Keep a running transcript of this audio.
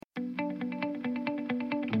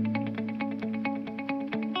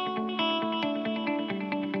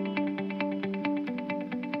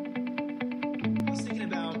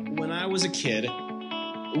I was a kid,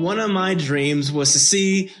 one of my dreams was to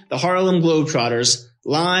see the Harlem Globetrotters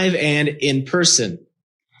live and in person.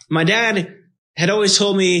 My dad had always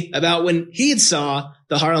told me about when he had saw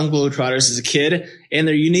the Harlem Globetrotters as a kid and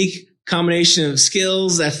their unique combination of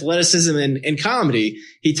skills, athleticism, and comedy.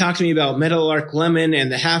 He talked to me about Meadowlark Lemon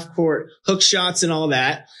and the half-court hook shots and all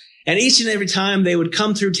that. And each and every time they would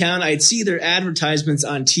come through town, I'd see their advertisements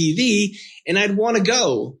on TV, and I'd want to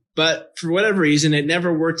go. But for whatever reason, it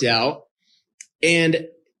never worked out. And,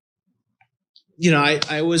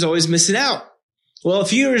 I was always missing out. Well, a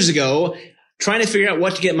few years ago, trying to figure out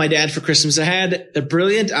what to get my dad for Christmas, I had the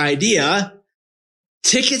brilliant idea,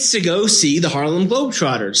 tickets to go see the Harlem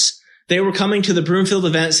Globetrotters. They were coming to the Broomfield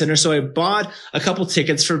Event Center, so I bought a couple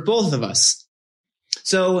tickets for both of us.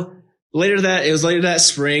 So it was later that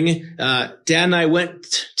spring, Dad and I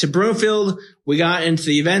went to Broomfield. We got into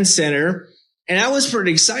the event center, and I was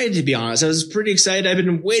pretty excited, to be honest. I was pretty excited. I've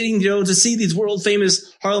been waiting, to see these world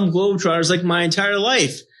famous Harlem Globetrotters like my entire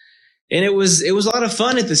life. And it was a lot of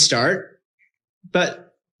fun at the start.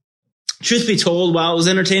 But truth be told, while it was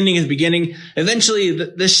entertaining at the beginning, eventually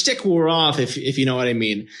the shtick wore off, if you know what I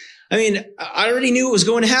mean. I already knew it was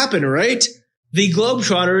going to happen, right? The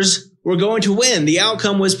Globetrotters were going to win. The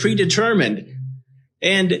outcome was predetermined.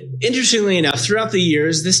 And interestingly enough, throughout the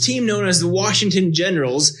years, this team known as the Washington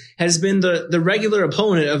Generals has been the regular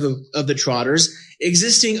opponent of the Trotters,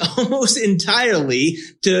 existing almost entirely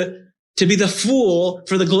to be the fool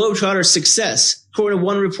for the Globetrotters' success. According to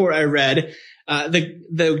one report I read,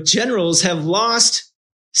 the Generals have lost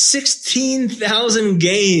 16,000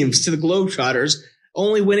 games to the Globetrotters,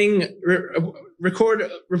 only winning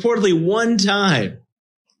reportedly one time.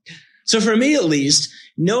 So for me, at least,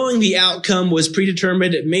 knowing the outcome was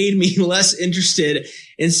predetermined, it made me less interested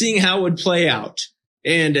in seeing how it would play out.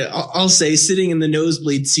 And I'll say sitting in the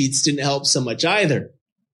nosebleed seats didn't help so much either.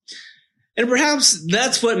 And perhaps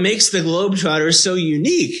that's what makes the Globetrotters so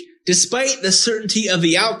unique. Despite the certainty of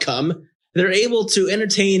the outcome, they're able to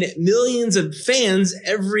entertain millions of fans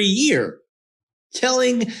every year.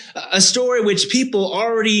 Telling a story which people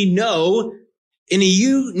already know in a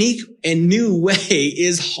unique and new way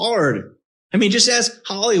is hard. Just ask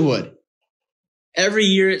Hollywood. Every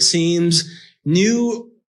year it seems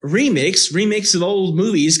new remakes of old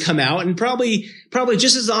movies come out, and probably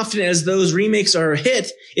just as often as those remakes are a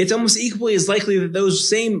hit, it's almost equally as likely that those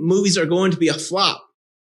same movies are going to be a flop.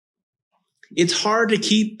 It's hard to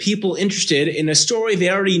keep people interested in a story they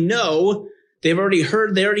already know, they've already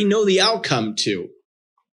heard, they already know the outcome to.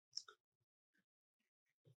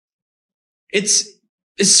 It's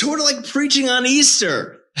sort of like preaching on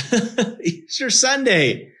Easter. Easter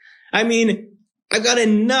Sunday. I've got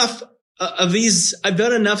enough of these. I've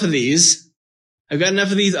done enough of these. I've got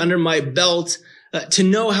enough of these under my belt to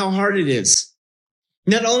know how hard it is.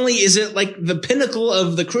 Not only is it like the pinnacle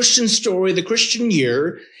of the Christian story, the Christian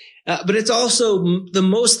year, but it's also the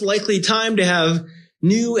most likely time to have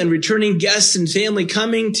new and returning guests and family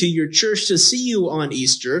coming to your church to see you on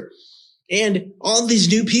Easter. And all these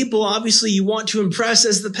new people, obviously, you want to impress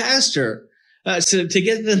as the pastor. To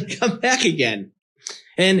get them to come back again.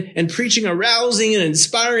 And preaching a rousing and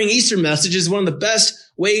inspiring Easter message is one of the best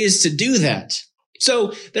ways to do that.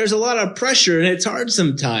 So there's a lot of pressure, and it's hard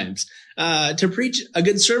sometimes to preach a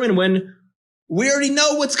good sermon when we already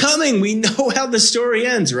know what's coming. We know how the story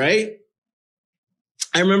ends, right?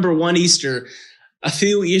 I remember one Easter, a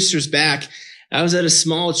few Easters back, I was at a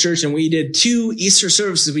small church, and we did 2 Easter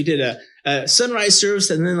services. We did a sunrise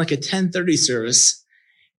service and then like a 10:30 service.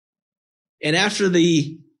 And after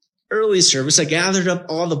the early service, I gathered up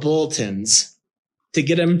all the bulletins to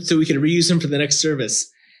get them so we could reuse them for the next service.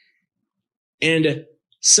 And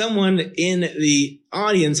someone in the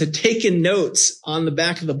audience had taken notes on the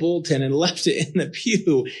back of the bulletin and left it in the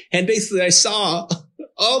pew. And basically I saw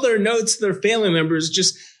all their notes, their family members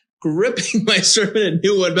just gripping my sermon and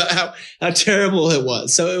knew about how terrible it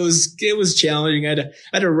was. So it was challenging. I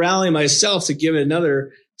had to rally myself to give it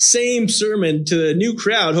another same sermon to a new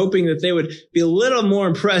crowd, hoping that they would be a little more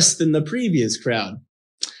impressed than the previous crowd.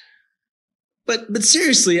 But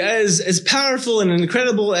seriously, as powerful and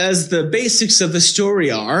incredible as the basics of the story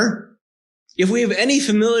are, if we have any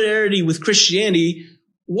familiarity with Christianity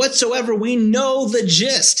whatsoever, we know the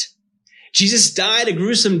gist. Jesus died a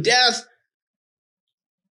gruesome death.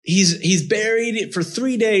 He's buried for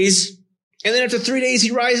 3 days, and then after 3 days, he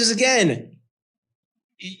rises again.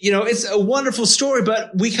 It's a wonderful story,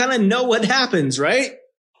 but we kind of know what happens, right?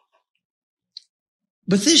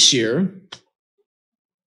 But this year,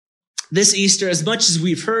 this Easter, as much as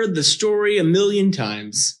we've heard the story a million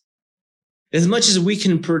times, as much as we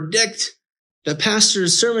can predict the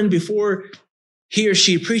pastor's sermon before he or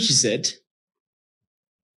she preaches it.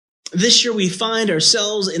 This year we find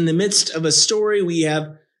ourselves in the midst of a story we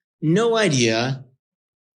have no idea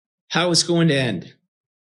how it's going to end.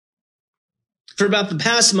 For about the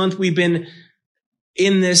past month, we've been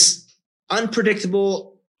in this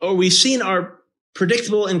unpredictable, or we've seen our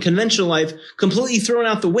predictable and conventional life completely thrown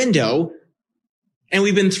out the window, and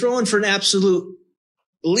we've been thrown for an absolute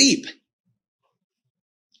leap.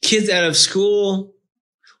 Kids out of school,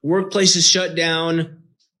 workplaces shut down,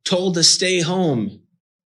 told to stay home.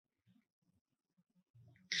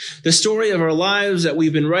 The story of our lives that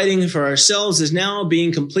we've been writing for ourselves is now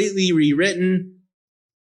being completely rewritten,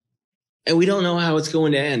 and we don't know how it's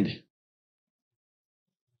going to end.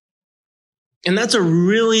 And that's a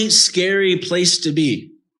really scary place to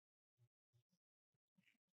be.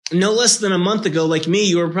 No less than a month ago, like me,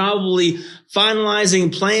 you were probably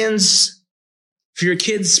finalizing plans for your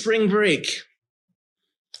kids' spring break.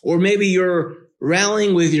 Or maybe you're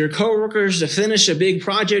rallying with your coworkers to finish a big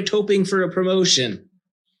project, hoping for a promotion.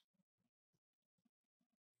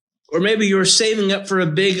 Or maybe you're saving up for a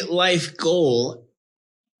big life goal.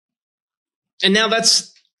 And now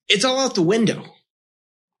it's all out the window.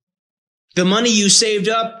 The money you saved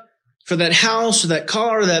up for that house or that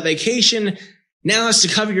car or that vacation now has to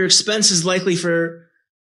cover your expenses likely for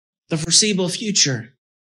the foreseeable future.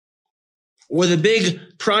 Or the big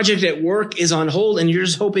project at work is on hold and you're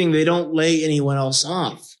just hoping they don't lay anyone else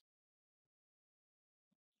off.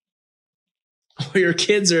 Or your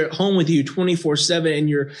kids are at home with you 24/7 and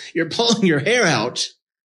you're pulling your hair out.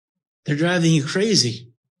 They're driving you crazy.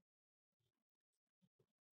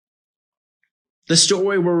 The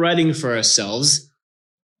story we're writing for ourselves,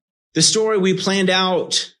 the story we planned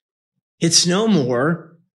out, it's no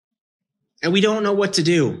more, and we don't know what to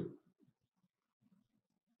do.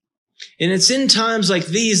 And it's in times like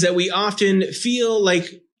these that we often feel like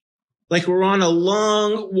we're on a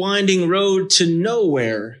long, winding road to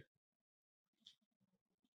nowhere,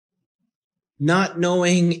 not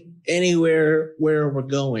knowing anywhere where we're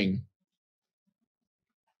going.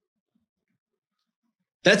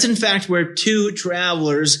 That's in fact where two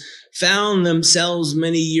travelers found themselves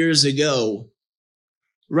many years ago,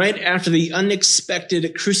 right after the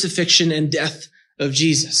unexpected crucifixion and death of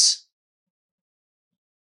Jesus.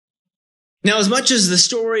 Now, as much as the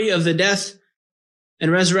story of the death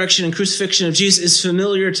and resurrection and crucifixion of Jesus is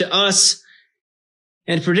familiar to us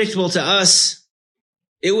and predictable to us,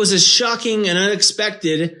 it was as shocking and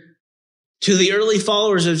unexpected to the early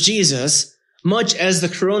followers of Jesus, much as the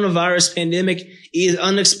coronavirus pandemic is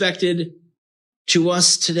unexpected to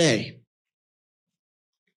us today.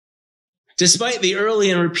 Despite the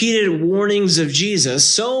early and repeated warnings of Jesus,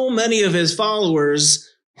 so many of his followers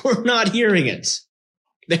were not hearing it.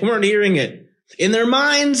 They weren't hearing it. In their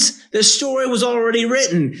minds, the story was already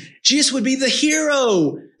written. Jesus would be the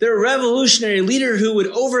hero, the revolutionary leader who would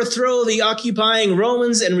overthrow the occupying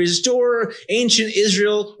Romans and restore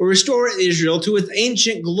Israel to its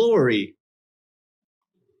ancient glory.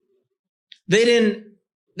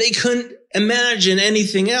 They couldn't imagine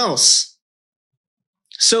anything else.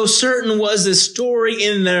 So certain was the story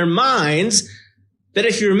in their minds that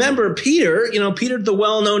if you remember Peter, Peter, the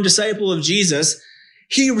well-known disciple of Jesus,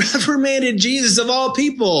 he reprimanded Jesus of all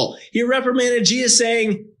people. He reprimanded Jesus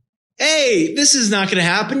saying, hey, this is not going to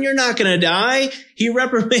happen. You're not going to die. He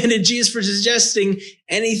reprimanded Jesus for suggesting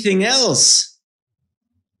anything else.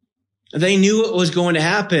 They knew what was going to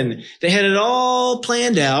happen. They had it all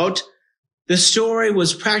planned out. The story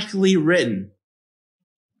was practically written.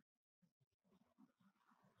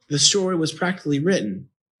 The story was practically written.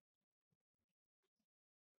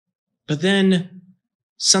 But then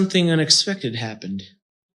something unexpected happened.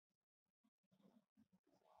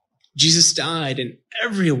 Jesus died and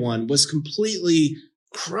everyone was completely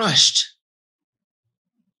crushed.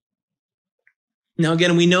 Now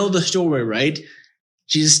again, we know the story, right?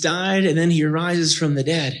 Jesus died and then he rises from the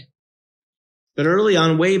dead. But early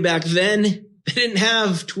on, way back then, they didn't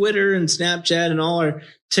have Twitter and Snapchat and all our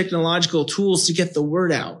technological tools to get the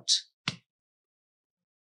word out.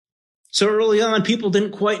 So early on, people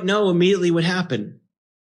didn't quite know immediately what happened.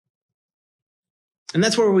 And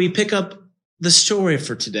that's where we pick up the story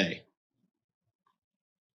for today.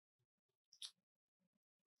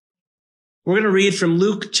 We're going to read from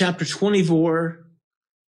Luke chapter 24,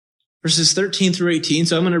 verses 13 through 18.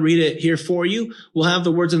 So I'm going to read it here for you. We'll have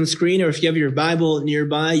the words on the screen, or if you have your Bible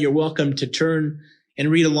nearby, you're welcome to turn and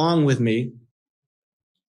read along with me.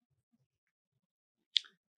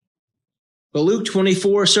 But Luke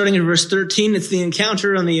 24, starting in verse 13, it's the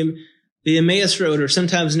encounter on the Emmaus Road, or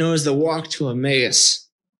sometimes known as the walk to Emmaus.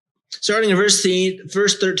 Starting in verse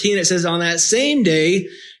 13, it says, on that same day,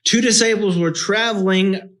 Two disciples were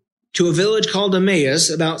traveling to a village called Emmaus,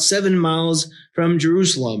 about 7 miles from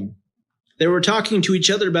Jerusalem. They were talking to each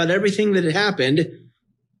other about everything that had happened.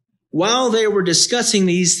 While they were discussing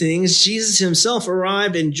these things, Jesus himself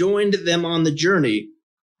arrived and joined them on the journey.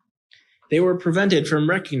 They were prevented from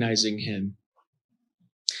recognizing him.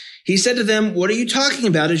 He said to them, "What are you talking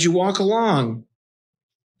about as you walk along?"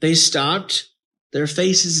 They stopped, their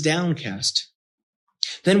faces downcast.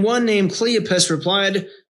 Then one named Cleopas replied,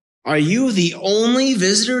 "Are you the only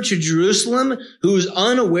visitor to Jerusalem who is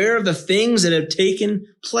unaware of the things that have taken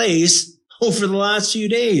place over the last few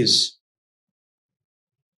days?"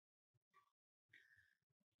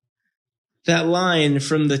 That line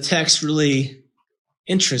from the text really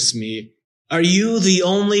interests me. Are you the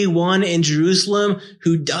only one in Jerusalem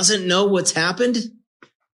who doesn't know what's happened?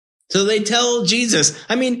 So they tell Jesus.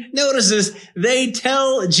 Notice this. They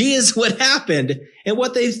tell Jesus what happened and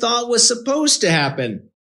what they thought was supposed to happen.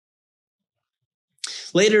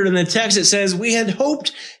 Later in the text, it says, "We had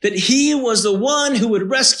hoped that he was the one who would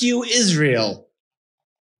rescue Israel."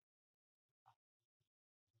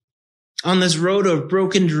 On this road of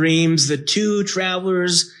broken dreams, the two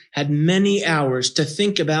travelers had many hours to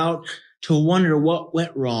think about, to wonder what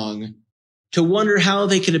went wrong, to wonder how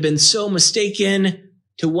they could have been so mistaken,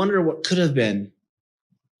 to wonder what could have been.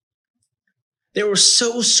 They were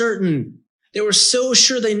so certain. They were so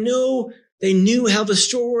sure they knew how the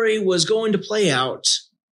story was going to play out.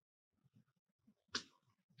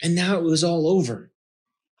 And now it was all over.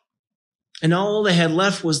 And all they had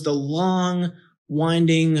left was the long,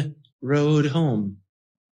 winding road home.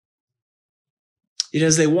 Yet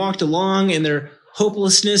as they walked along in their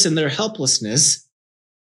hopelessness and their helplessness,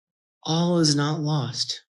 all is not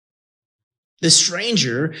lost. The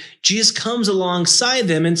stranger, Jesus, comes alongside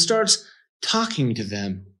them and starts talking to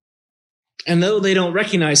them. And though they don't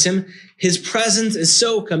recognize him, his presence is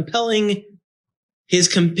so compelling, his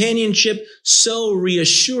companionship so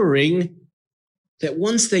reassuring, that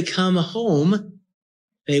once they come home,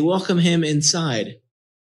 they welcome him inside.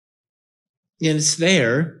 And it's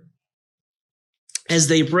there, as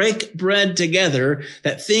they break bread together,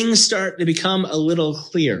 that things start to become a little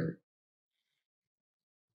clearer.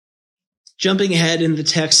 Jumping ahead in the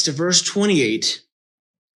text to verse 28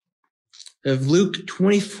 of Luke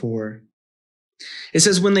 24, it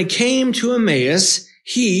says, "When they came to Emmaus,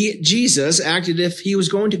 he, Jesus, acted as if he was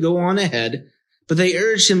going to go on ahead, but they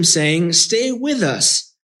urged him, saying, 'Stay with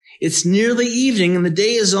us. It's nearly evening and the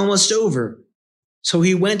day is almost over.' So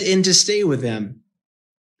he went in to stay with them.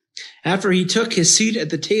 After he took his seat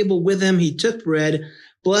at the table with them, he took bread,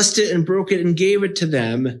 blessed it and broke it and gave it to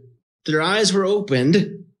them. Their eyes were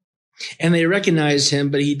opened and they recognized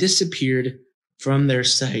him, but he disappeared from their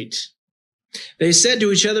sight. They said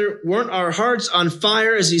to each other, 'Weren't our hearts on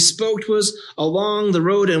fire as he spoke to us along the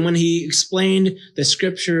road and when he explained the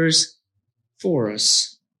scriptures for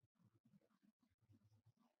us?'"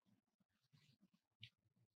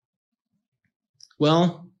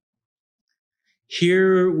 Well,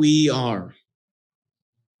 here we are.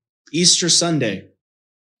 Easter Sunday.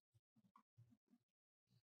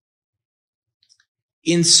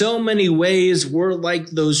 In so many ways, we're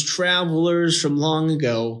like those travelers from long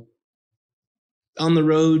ago on the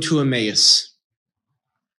road to Emmaus.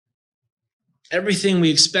 Everything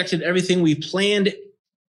we expected, everything we planned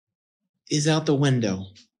is out the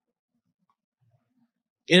window.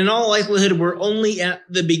 In all likelihood, we're only at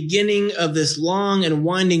the beginning of this long and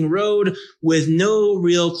winding road with no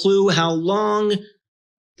real clue how long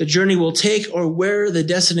the journey will take or where the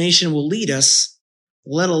destination will lead us,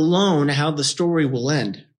 let alone how the story will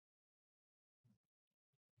end.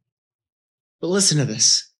 But listen to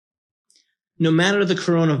this. No matter the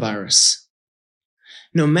coronavirus,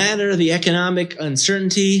 no matter the economic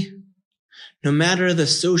uncertainty, no matter the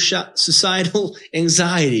societal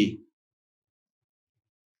anxiety,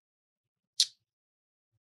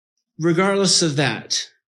 regardless of that,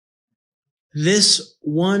 this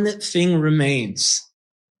one thing remains.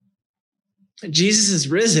 Jesus is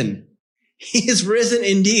risen. He is risen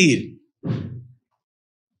indeed.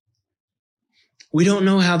 We don't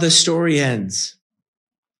know how the story ends,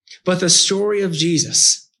 but the story of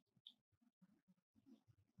Jesus,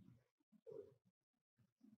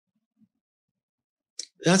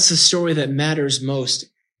 that's the story that matters most.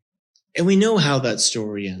 And we know how that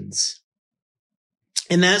story ends.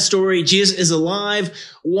 In that story, Jesus is alive,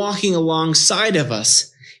 walking alongside of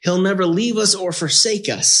us. He'll never leave us or forsake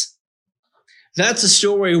us. That's a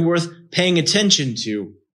story worth paying attention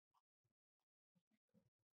to.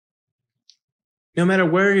 No matter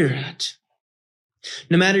where you're at,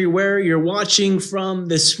 no matter where you're watching from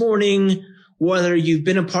this morning, whether you've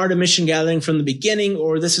been a part of Mission Gathering from the beginning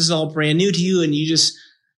or this is all brand new to you and you just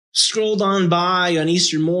scrolled on by on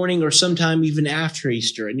Easter morning or sometime even after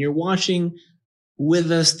Easter and you're watching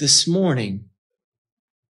with us this morning,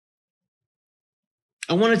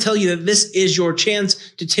 I want to tell you that this is your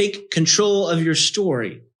chance to take control of your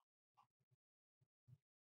story.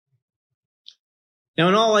 Now,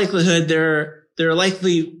 in all likelihood, there are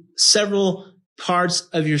likely several parts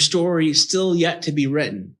of your story still yet to be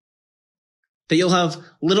written that you'll have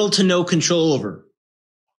little to no control over.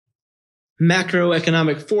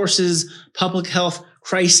 Macroeconomic forces, public health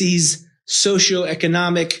crises,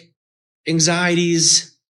 socioeconomic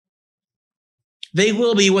anxieties. They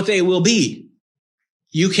will be what they will be.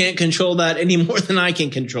 You can't control that any more than I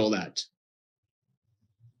can control that.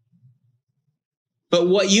 But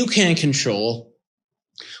what you can control,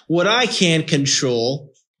 what I can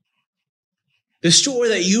control, the story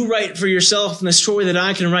that you write for yourself and the story that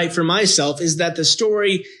I can write for myself is that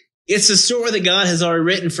it's the story that God has already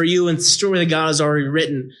written for you and it's the story that God has already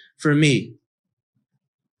written for me.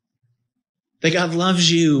 That God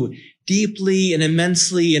loves you deeply and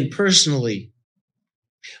immensely and personally,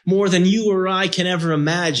 more than you or I can ever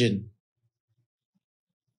imagine.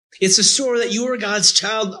 It's a story that you are God's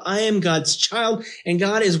child, I am God's child, and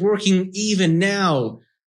God is working even now,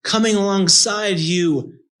 coming alongside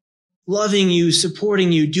you, loving you,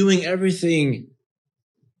 supporting you, doing everything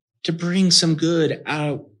to bring some good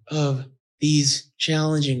out of these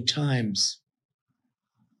challenging times.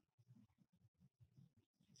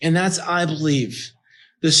 And that's, I believe,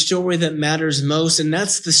 the story that matters most, and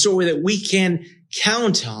that's the story that we can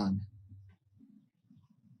count on.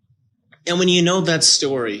 And when you know that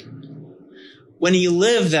story, when you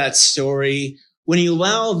live that story, when you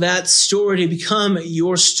allow that story to become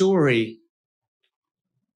your story,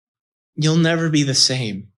 you'll never be the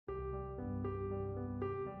same.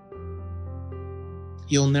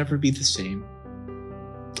 You'll never be the same.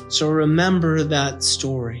 So remember that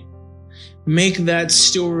story. Make that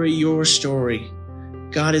story your story.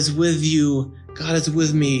 God is with you. God is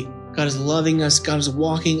with me. God is loving us. God is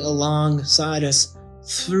walking alongside us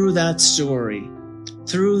through that story,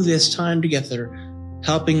 through this time together,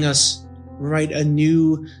 helping us write a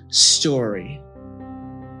new story.